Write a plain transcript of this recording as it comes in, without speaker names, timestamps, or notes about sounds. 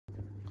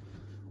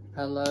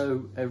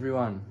Hello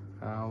everyone,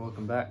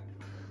 welcome back.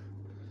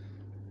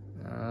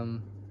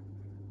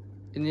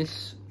 In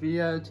this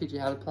video, I'll teach you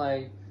how to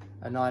play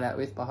A Night Out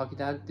With by Hockey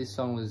Dad. This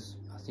song was,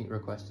 I think,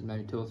 requested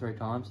maybe 2 or 3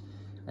 times,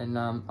 and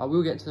I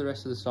will get to the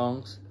rest of the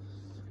songs.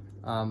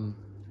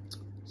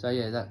 So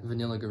yeah, that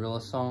Vanilla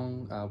Gorilla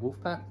song,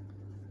 Wolfpack,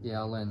 yeah,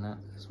 I'll learn that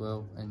as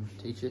well and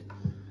teach it.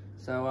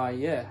 So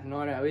yeah, A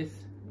Night Out With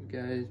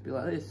goes a bit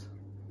like this.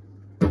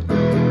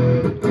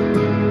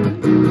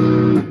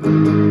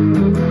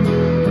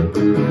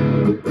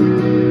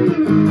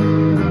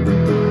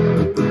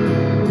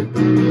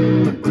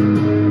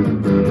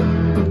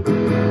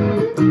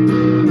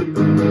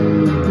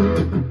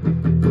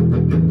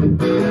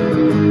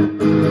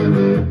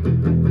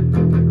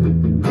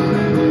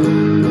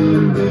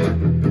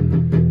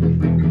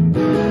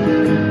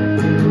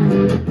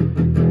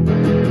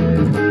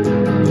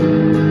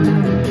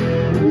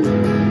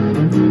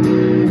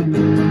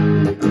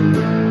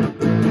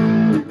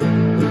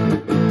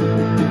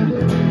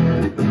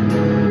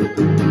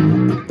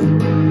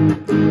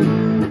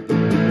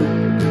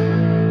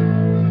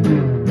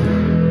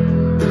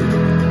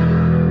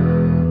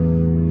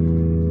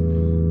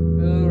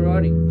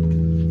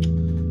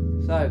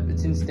 So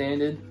it's in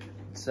standard,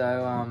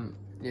 so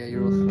yeah,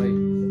 you're all sweet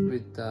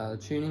with the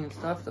tuning and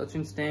stuff. So it's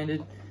in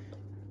standard.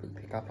 Put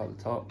the pickup up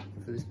the top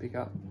for this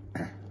pickup.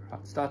 Right,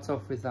 starts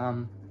off with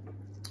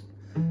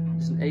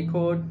just an E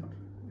chord,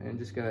 and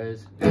just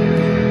goes.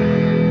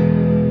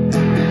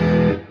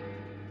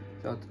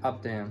 So it's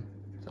up down,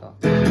 so,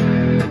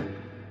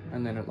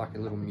 and then like a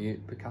little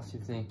mute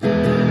percussive thing,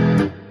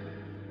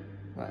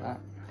 like that.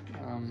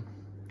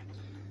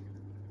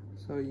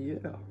 So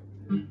yeah.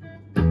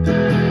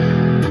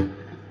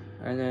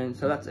 And then,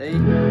 so that's E.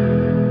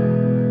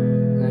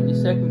 And then your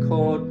second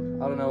chord,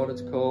 I don't know what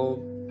it's called,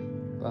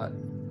 but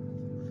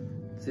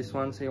it's this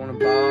one. So you want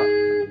to bar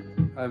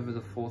over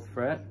the 4th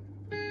fret.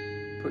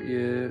 Put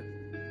your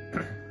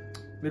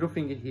middle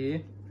finger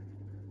here,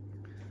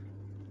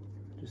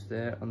 just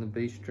there on the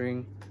B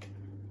string,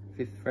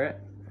 5th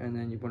fret. And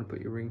then you want to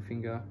put your ring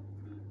finger,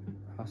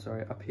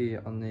 up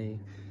here on the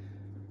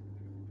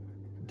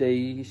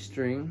D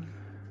string,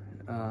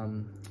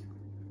 6th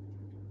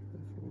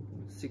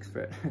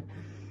fret.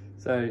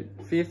 So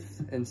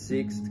 5th and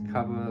 6th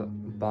cover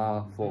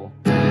bar 4.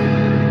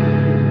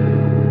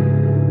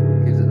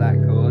 Gives it that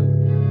chord.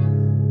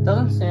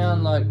 Doesn't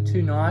sound like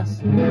too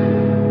nice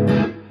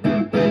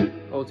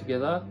all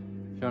together.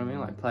 You know what I mean?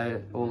 Like play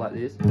it all like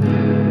this.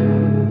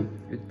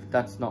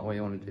 That's not what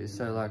you want to do.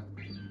 So like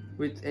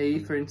with E,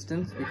 for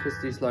instance, because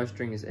this low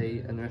string is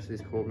E and the rest of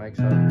this chord makes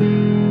up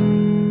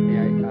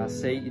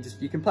C.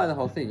 You can play the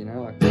whole thing, you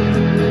know, like.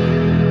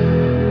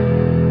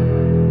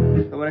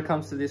 But when it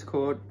comes to this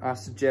chord, I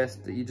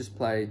suggest that you just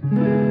play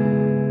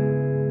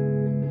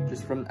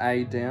just from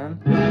A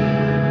down.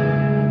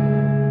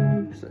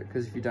 So,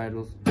 because if you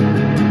don't,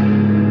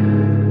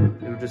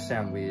 it'll just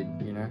sound weird,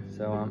 you know.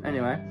 So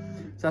anyway,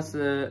 so that's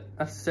the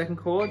second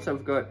chord. So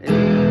we've got E,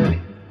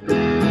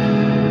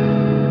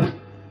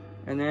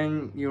 and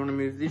then you want to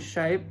move this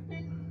shape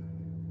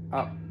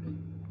up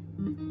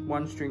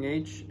 1 string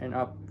each and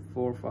up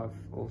 4 or 5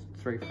 or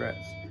 3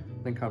 frets,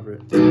 then cover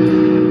it.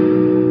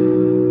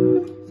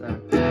 So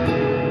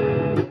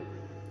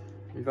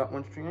move up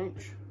 1 string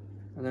each,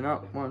 and then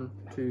up 1,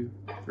 2,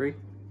 3.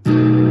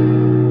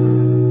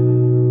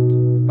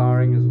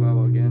 Barring as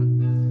well again.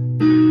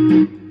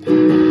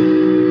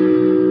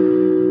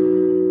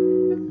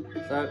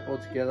 So all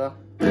together.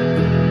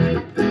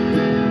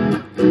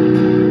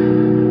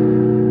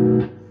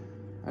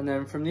 And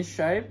then from this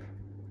shape,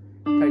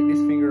 take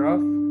this finger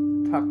off,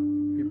 tuck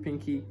your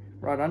pinky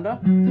right under,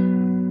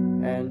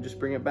 and just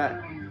bring it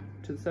back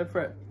to the 3rd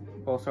fret.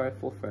 Oh, sorry,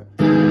 4th fret.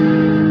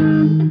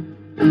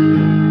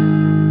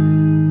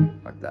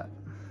 Like that.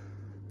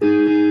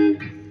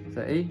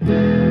 So E,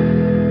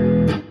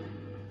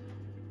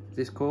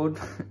 this chord,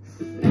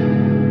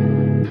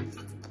 and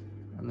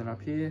then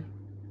up here.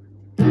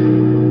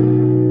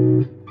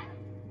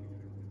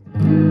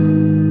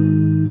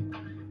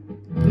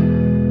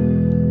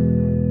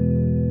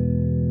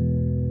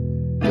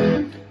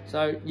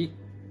 So you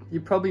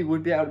probably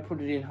would be able to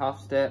put it in half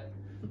step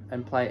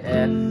and play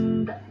F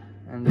and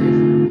this.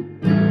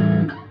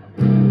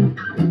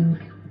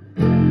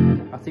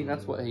 I think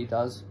that's what he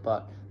does,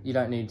 but you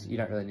don't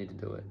really need to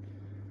do it.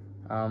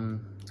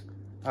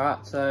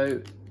 Alright,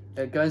 so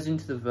it goes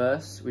into the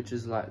verse, which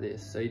is like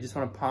this. So you just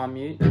want to palm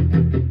mute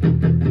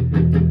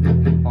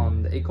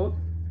on the E chord,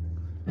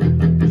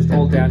 just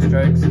all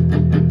downstrokes.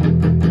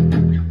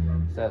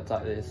 So it's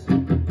like this.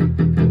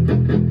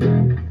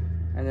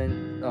 And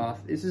then,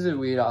 this is a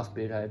weird ass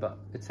bit, hey, but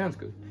it sounds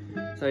good.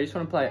 So you just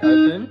want to play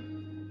open,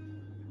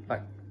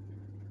 like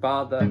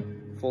bar the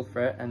 4th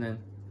fret, and then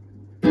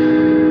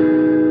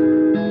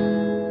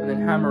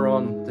hammer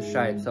on the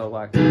shape. So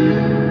like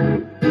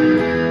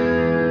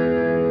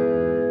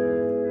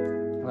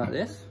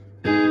this.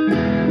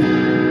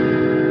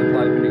 And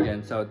play open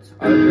again. So it's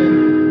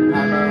open,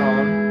 hammer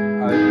on,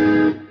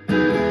 open,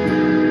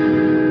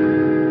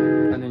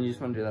 and then you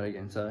just want to do that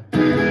again. So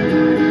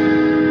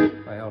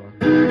wait, hold on.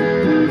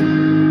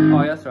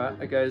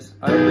 it goes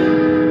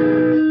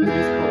open,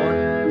 this chord,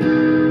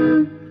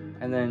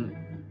 and then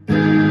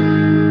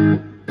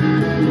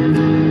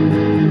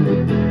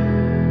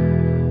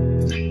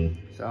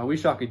so I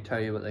wish I could tell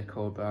you what they're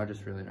called, but I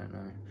just really don't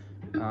know.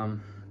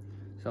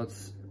 So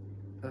it's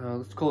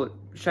let's call it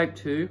shape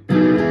 2,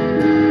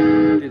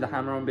 do the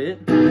hammer on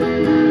bit,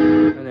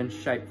 and then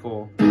shape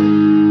 4.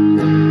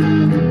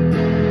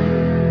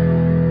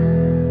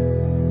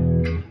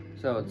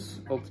 So it's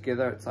all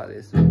together, it's like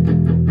this.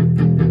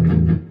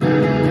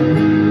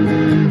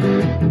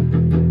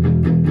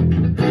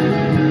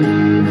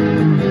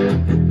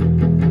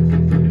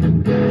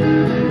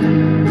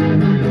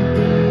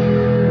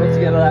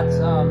 Altogether that's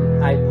 8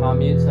 palm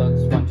mute, so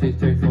it's 1, 2,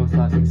 3, 4,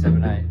 5, 6,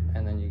 7, 8,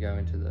 and then you go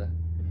into the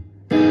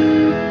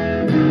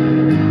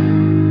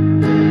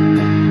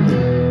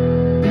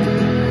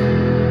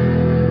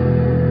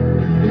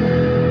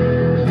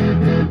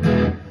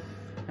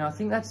Now I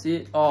think that's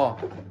it. Oh,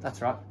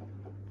 that's right.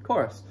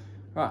 Chorus.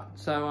 Right,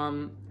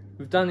 so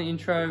we've done the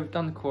intro, we've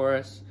done the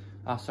chorus.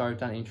 Sorry, we've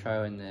done the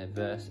intro and the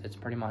verse. It's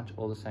pretty much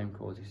all the same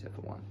chords except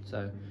for one.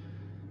 So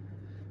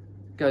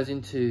it goes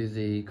into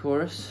the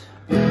chorus.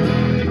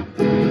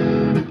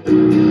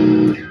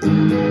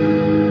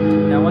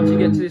 Now once you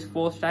get to this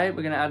 4th shape,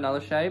 we're gonna add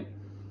another shape.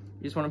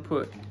 You just want to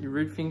put your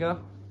root finger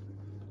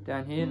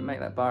down here and make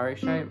that bar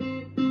shape. But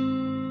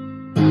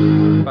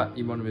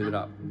you want to move it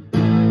up.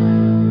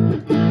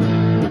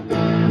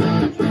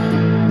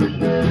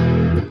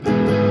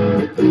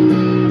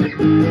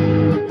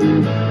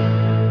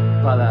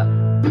 Like that.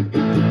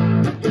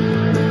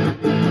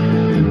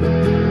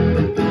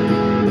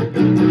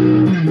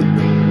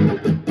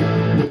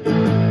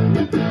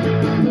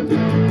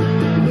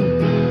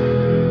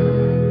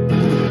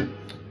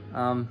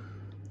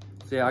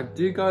 So yeah, I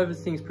do go over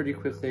things pretty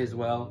quickly as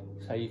well,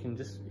 so you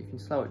can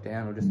slow it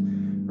down or just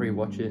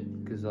re-watch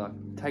it, because like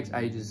it takes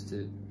ages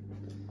to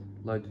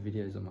load the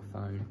videos on my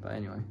phone. But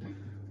anyway,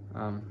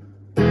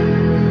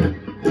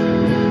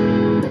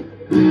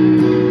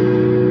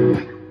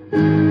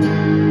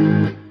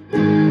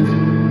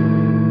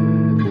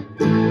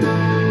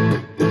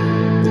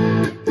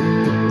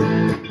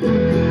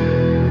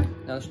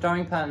 now the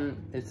strumming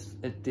pattern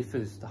it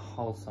differs the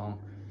whole song.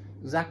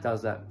 Zach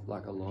does that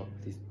like a lot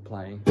with his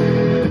playing.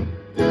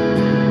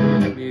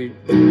 Mute.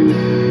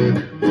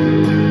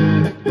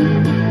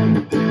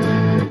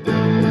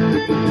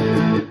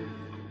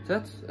 So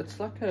it's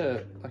like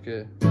a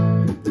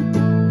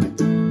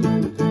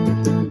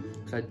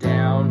so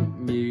down,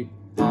 mute,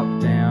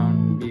 up,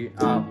 down, mute,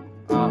 up,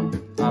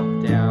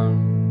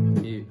 down,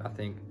 mute, I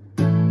think.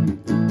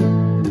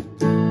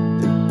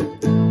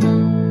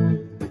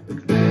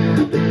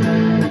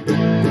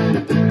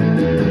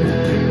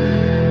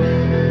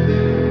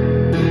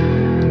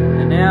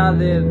 Now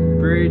the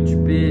bridge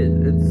bit,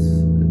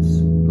 it's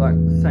like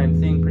the same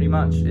thing pretty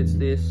much. It's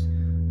this.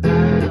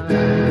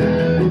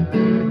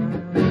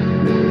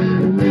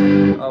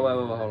 Oh wait,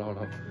 hold on.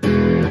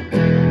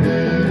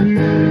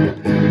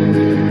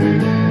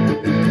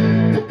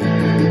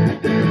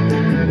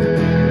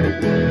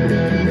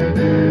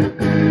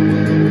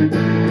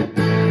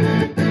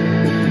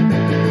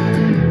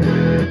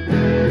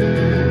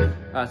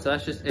 Alright, so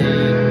that's just E.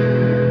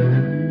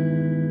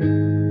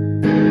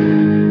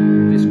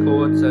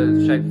 So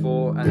shape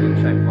 4 and then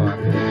shape 5.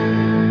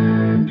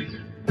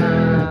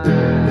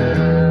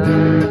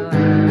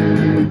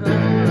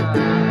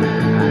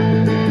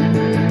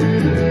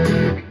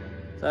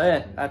 So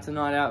yeah, that's a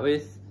night out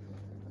with.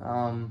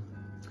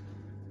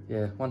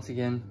 Yeah, once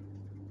again,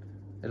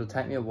 it'll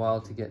take me a while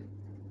to get,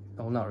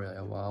 well, not really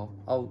a while.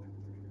 I'll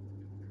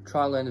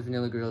try and learn the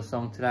Vanilla Gorilla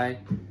song today,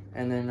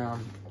 and then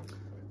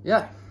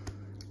yeah,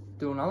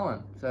 do another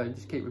one. So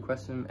just keep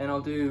requesting, and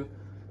I'll do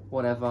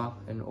whatever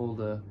and all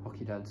the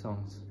Hockey Dad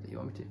songs that you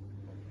want me to.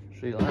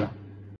 See you later.